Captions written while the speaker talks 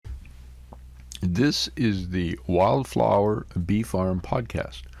This is the Wildflower Bee Farm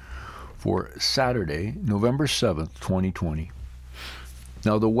podcast for Saturday, November 7th, 2020.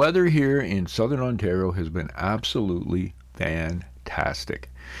 Now, the weather here in southern Ontario has been absolutely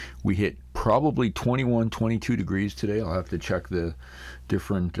fantastic. We hit probably 21, 22 degrees today. I'll have to check the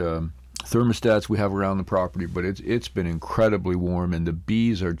different thermostats we have around the property, but it's been incredibly warm, and the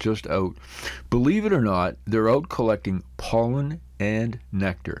bees are just out. Believe it or not, they're out collecting pollen and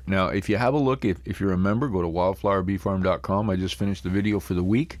nectar. Now, if you have a look, if you're a member, go to wildflowerbeefarm.com. I just finished the video for the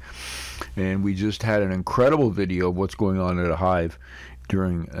week, and we just had an incredible video of what's going on at a hive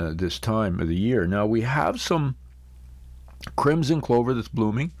during this time of the year. Now, we have some crimson clover that's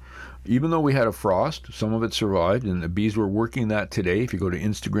blooming. Even though we had a frost, some of it survived, and the bees were working that today. If you go to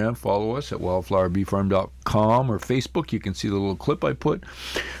Instagram, follow us at wildflowerbeefarm.com, or Facebook, you can see the little clip I put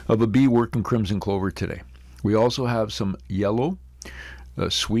of a bee working crimson clover today. We also have some yellow,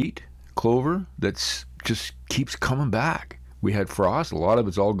 sweet clover that just keeps coming back. We had frost. A lot of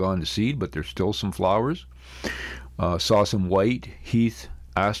it's all gone to seed, but there's still some flowers. Saw some white heath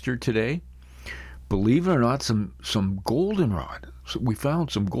aster today. Believe it or not, some goldenrod. So we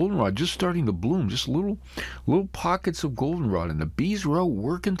found some goldenrod just starting to bloom, just little pockets of goldenrod, and the bees were out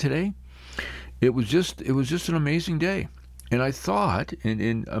working today. It was just an amazing day. And I thought,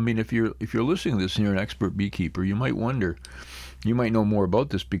 and I mean, if you're listening to this and you're an expert beekeeper, you might wonder, you might know more about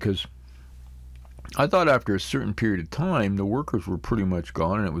this, because I thought after a certain period of time, the workers were pretty much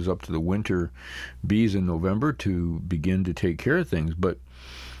gone, and it was up to the winter bees in November to begin to take care of things. But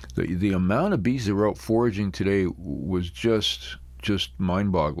the amount of bees that were out foraging today was just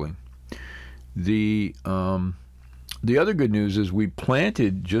mind-boggling. The other good news is we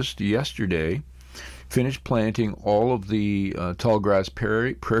planted just yesterday, finished planting all of the tall grass,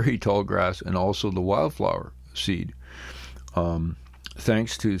 prairie tall grass, and also the wildflower seed.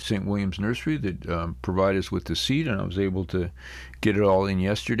 Thanks to St. William's Nursery that provided us with the seed, and I was able to get it all in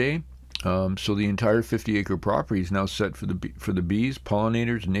yesterday. So the entire 50-acre property is now set for the bees,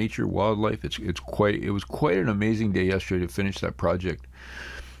 pollinators, nature, wildlife. It was quite an amazing day yesterday to finish that project.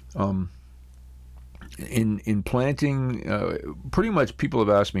 In planting, pretty much people have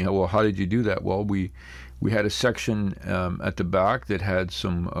asked me, how did you do that? Well, we had a section at the back that had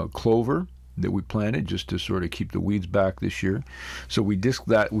some clover that we planted just to sort of keep the weeds back this year. So we disked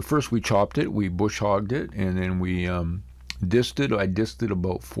that. First we chopped it, we bush hogged it, and then we disced it. I disced it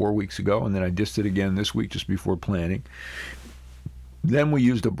about 4 weeks ago, and then I disced it again this week just before planting. Then we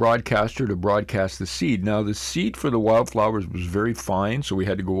used a broadcaster to broadcast the seed. Now, the seed for the wildflowers was very fine, so we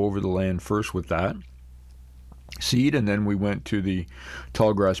had to go over the land first with that seed, and then we went to the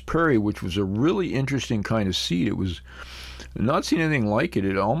tallgrass prairie, which was a really interesting kind of seed. It was not seen anything like it.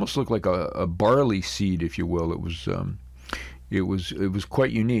 It almost looked like a barley seed, if you will. It was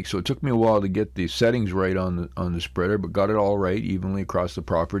quite unique. So it took me a while to get the settings right on the spreader, but got it all right evenly across the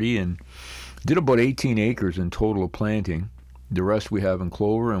property, and did about 18 acres in total of planting. The rest we have in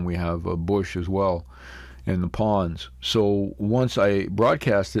clover, and we have a bush as well, and the ponds. So once I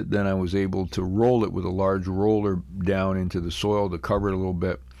broadcast it, then I was able to roll it with a large roller down into the soil to cover it a little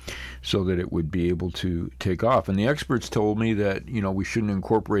bit so that it would be able to take off. And the experts told me that, we shouldn't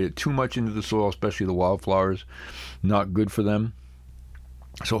incorporate it too much into the soil, especially the wildflowers. Not good for them.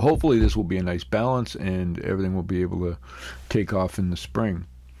 So hopefully this will be a nice balance, and everything will be able to take off in the spring.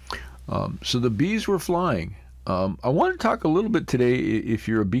 So the bees were flying. I want to talk a little bit today, if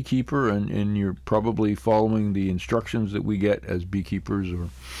you're a beekeeper and you're probably following the instructions that we get as beekeepers, or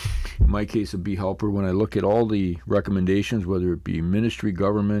in my case a bee helper. When I look at all the recommendations, whether it be ministry,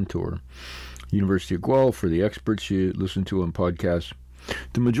 government, or University of Guelph, or the experts you listen to on podcasts,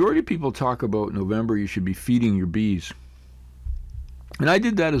 the majority of people talk about November you should be feeding your bees. And I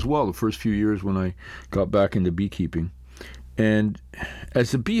did that as well the first few years when I got back into beekeeping. And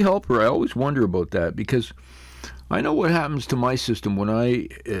as a bee helper, I always wonder about that, because I know what happens to my system when I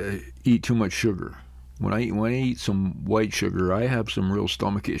eat too much sugar. When I eat some white sugar, I have some real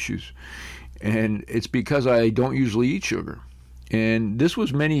stomach issues. And it's because I don't usually eat sugar. And this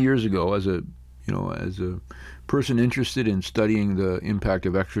was many years ago. As a person interested in studying the impact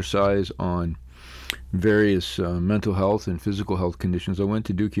of exercise on various mental health and physical health conditions, I went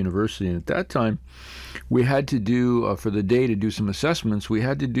to Duke University, and at that time we had to do, for the day, to do some assessments. We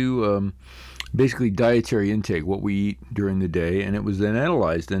had to do basically dietary intake, what we eat during the day, and it was then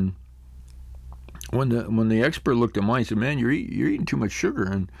analyzed. And when the expert looked at mine, he said, "Man, you're eating too much sugar."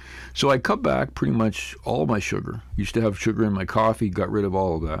 And so I cut back pretty much all my sugar. Used to have sugar in my coffee, got rid of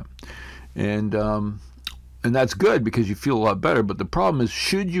all of that. And that's good because you feel a lot better. But the problem is,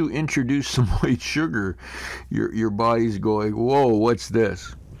 should you introduce some white sugar, your body's going, "Whoa, what's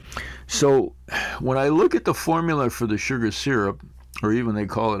this?" So when I look at the formula for the sugar syrup, or even they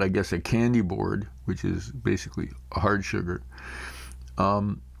call it, I guess, a candy board, which is basically a hard sugar,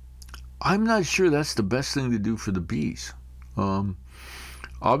 I'm not sure that's the best thing to do for the bees.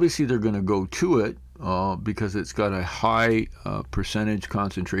 Obviously, they're going to go to it because it's got a high percentage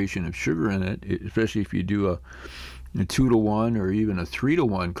concentration of sugar in it, especially if you do a 2-to-1 or even a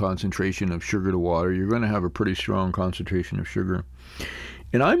 3-to-1 concentration of sugar to water. You're going to have a pretty strong concentration of sugar.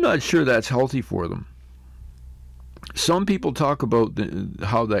 And I'm not sure that's healthy for them. Some people talk about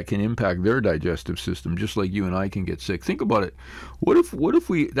how that can impact their digestive system, just like you and I can get sick. Think about it. What if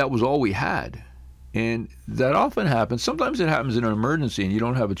that was all we had? And that often happens. Sometimes it happens in an emergency, and you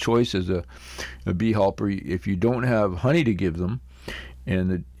don't have a choice as a bee helper. If you don't have honey to give them,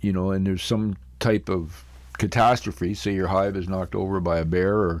 and and there's some type of catastrophe, say your hive is knocked over by a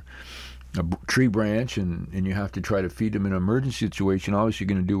bear or a tree branch, and you have to try to feed them in an emergency situation, obviously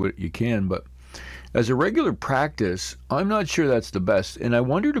you're going to do what you can. But as a regular practice, I'm not sure that's the best. And I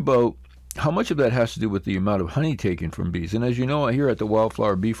wondered about how much of that has to do with the amount of honey taken from bees. And as you know, here at the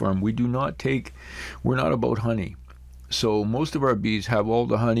Wildflower Bee Farm, we're not about honey. So most of our bees have all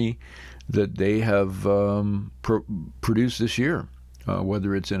the honey that they have produced this year,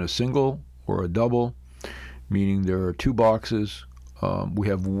 whether it's in a single or a double, meaning there are 2 boxes. We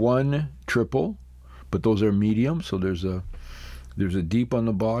have 1 triple, but those are medium, so there's a deep on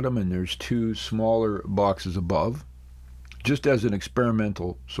the bottom and there's 2 smaller boxes above, just as an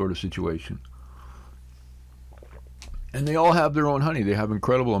experimental sort of situation. And they all have their own honey. They have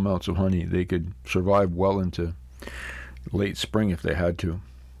incredible amounts of honey. They could survive well into late spring if they had to.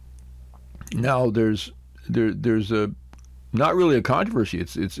 Now there's a not really a controversy.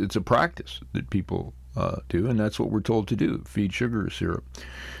 It's a practice that people do, and that's what we're told to do: feed sugar syrup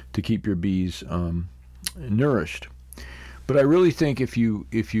to keep your bees nourished. But I really think if you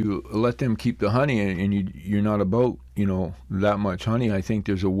let them keep the honey and you're not about that much honey, I think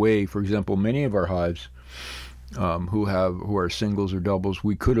there's a way. For example, many of our hives who are singles or doubles,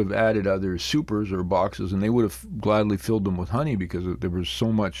 we could have added other supers or boxes, and they would have gladly filled them with honey because there was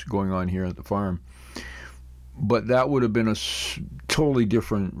so much going on here at the farm. But that would have been a totally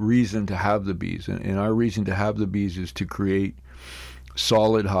different reason to have the bees. And our reason to have the bees is to create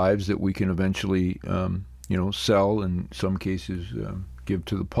solid hives that we can eventually sell, in some cases give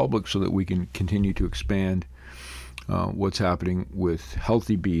to the public, so that we can continue to expand what's happening with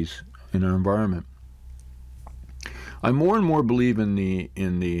healthy bees in our environment. I more and more believe in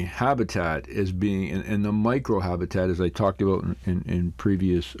the habitat as being in the microhabitat, as I talked about in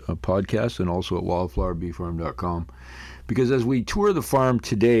previous podcasts, and also at wildflowerbeefarm.com, because as we tour the farm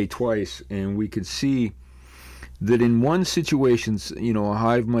today twice, and we could see that in one situation, a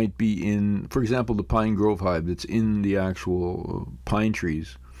hive might be in, for example, the Pine Grove hive that's in the actual pine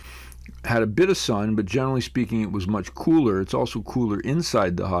trees, had a bit of sun, but generally speaking, it was much cooler. It's also cooler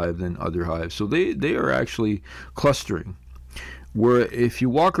inside the hive than other hives. So they are actually clustering. Where if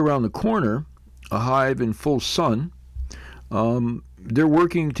you walk around the corner, a hive in full sun, they're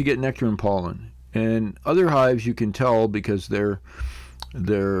working to get nectar and pollen. And other hives, you can tell because they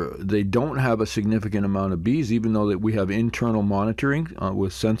don't have a significant amount of bees, even though that we have internal monitoring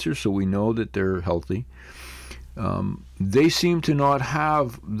with sensors, so we know that they're healthy. They seem to not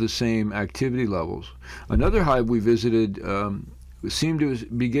have the same activity levels. Another hive we visited seemed to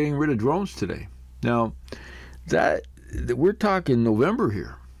be getting rid of drones today. Now, that we're talking November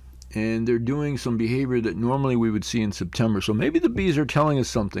here, and they're doing some behavior that normally we would see in September. So maybe the bees are telling us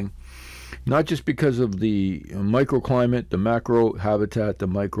something, not just because of the microclimate, the macro habitat, the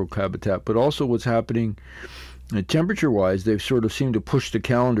micro habitat, but also what's happening temperature-wise. They've sort of seemed to push the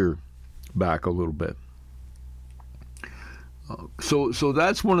calendar back a little bit. So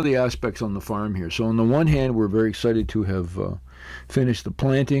that's one of the aspects on the farm here. So on the one hand, we're very excited to have finished the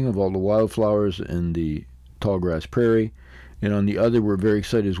planting of all the wildflowers in the tallgrass prairie, and on the other, we're very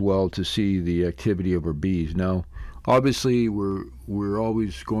excited as well to see the activity of our bees. Now, obviously, we're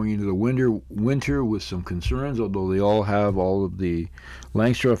always going into the winter with some concerns, although all of the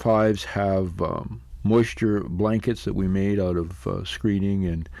Langstroth hives have moisture blankets that we made out of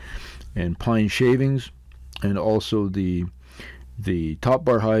screening and pine shavings, and also the top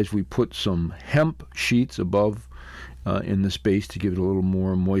bar hives, we put some hemp sheets above in the space to give it a little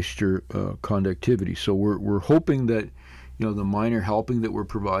more moisture conductivity. So we're hoping that the minor helping that we're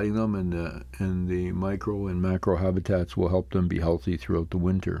providing them and the micro and macro habitats will help them be healthy throughout the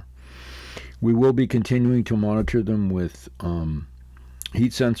winter. We will be continuing to monitor them with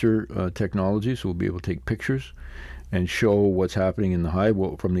heat sensor technology, so we'll be able to take pictures and show what's happening in the hive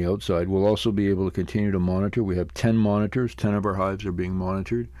from the outside. We'll also be able to continue to monitor. We have 10 monitors. 10 of our hives are being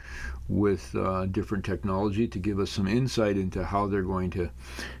monitored with different technology to give us some insight into how they're going to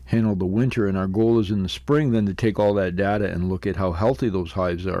handle the winter. And our goal is in the spring then to take all that data and look at how healthy those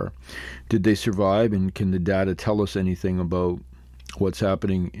hives are. Did they survive, and can the data tell us anything about what's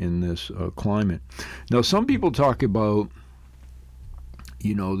happening in this climate? Now, some people talk about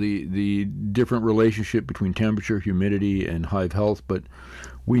the different relationship between temperature, humidity, and hive health, but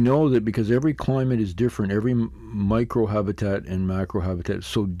we know that because every climate is different, every microhabitat and macrohabitat is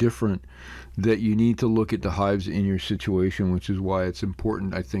so different, that you need to look at the hives in your situation, which is why it's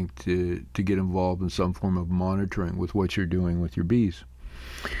important, I think, to get involved in some form of monitoring with what you're doing with your bees.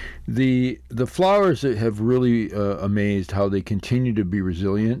 The flowers have really amazed how they continue to be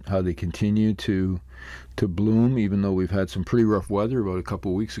resilient, how they continue to bloom, even though we've had some pretty rough weather about a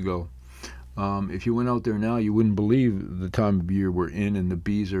couple of weeks ago. If you went out there now, you wouldn't believe the time of year we're in, and the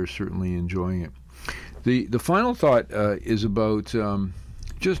bees are certainly enjoying it. The final thought is about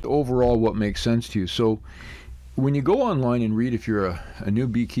just overall what makes sense to you. So when you go online and read, if you're a new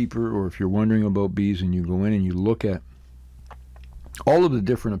beekeeper or if you're wondering about bees, and you go in and you look at all of the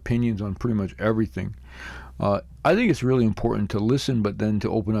different opinions on pretty much everything, I think it's really important to listen, but then to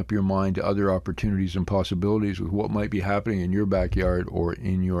open up your mind to other opportunities and possibilities with what might be happening in your backyard or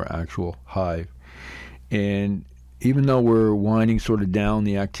in your actual hive. And even though we're winding sort of down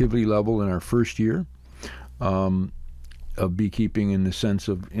the activity level in our first year of beekeeping, in the sense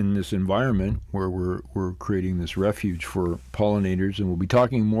of in this environment where we're creating this refuge for pollinators, and we'll be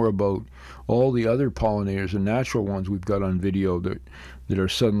talking more about all the other pollinators and natural ones we've got on video that are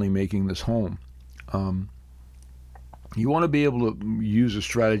suddenly making this home. You want to be able to use a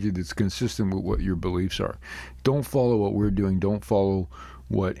strategy that's consistent with what your beliefs are. Don't follow what we're doing. Don't follow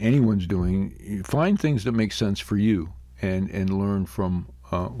what anyone's doing. Find things that make sense for you and learn from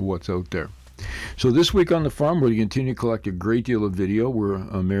what's out there. So this week on the farm, we're going to continue to collect a great deal of video.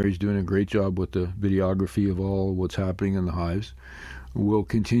 Mary's doing a great job with the videography of all what's happening in the hives. We'll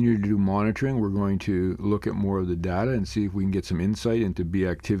continue to do monitoring. We're going to look at more of the data and see if we can get some insight into bee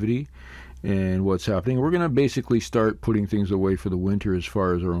activity and what's happening. We're going to basically start putting things away for the winter as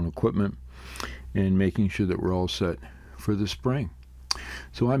far as our own equipment and making sure that we're all set for the spring.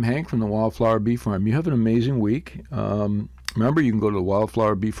 So I'm Hank from the Wildflower Bee Farm. You have an amazing week. Remember, you can go to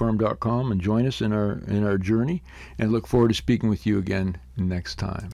wildflowerbeefarm.com and join us in our journey, and look forward to speaking with you again next time.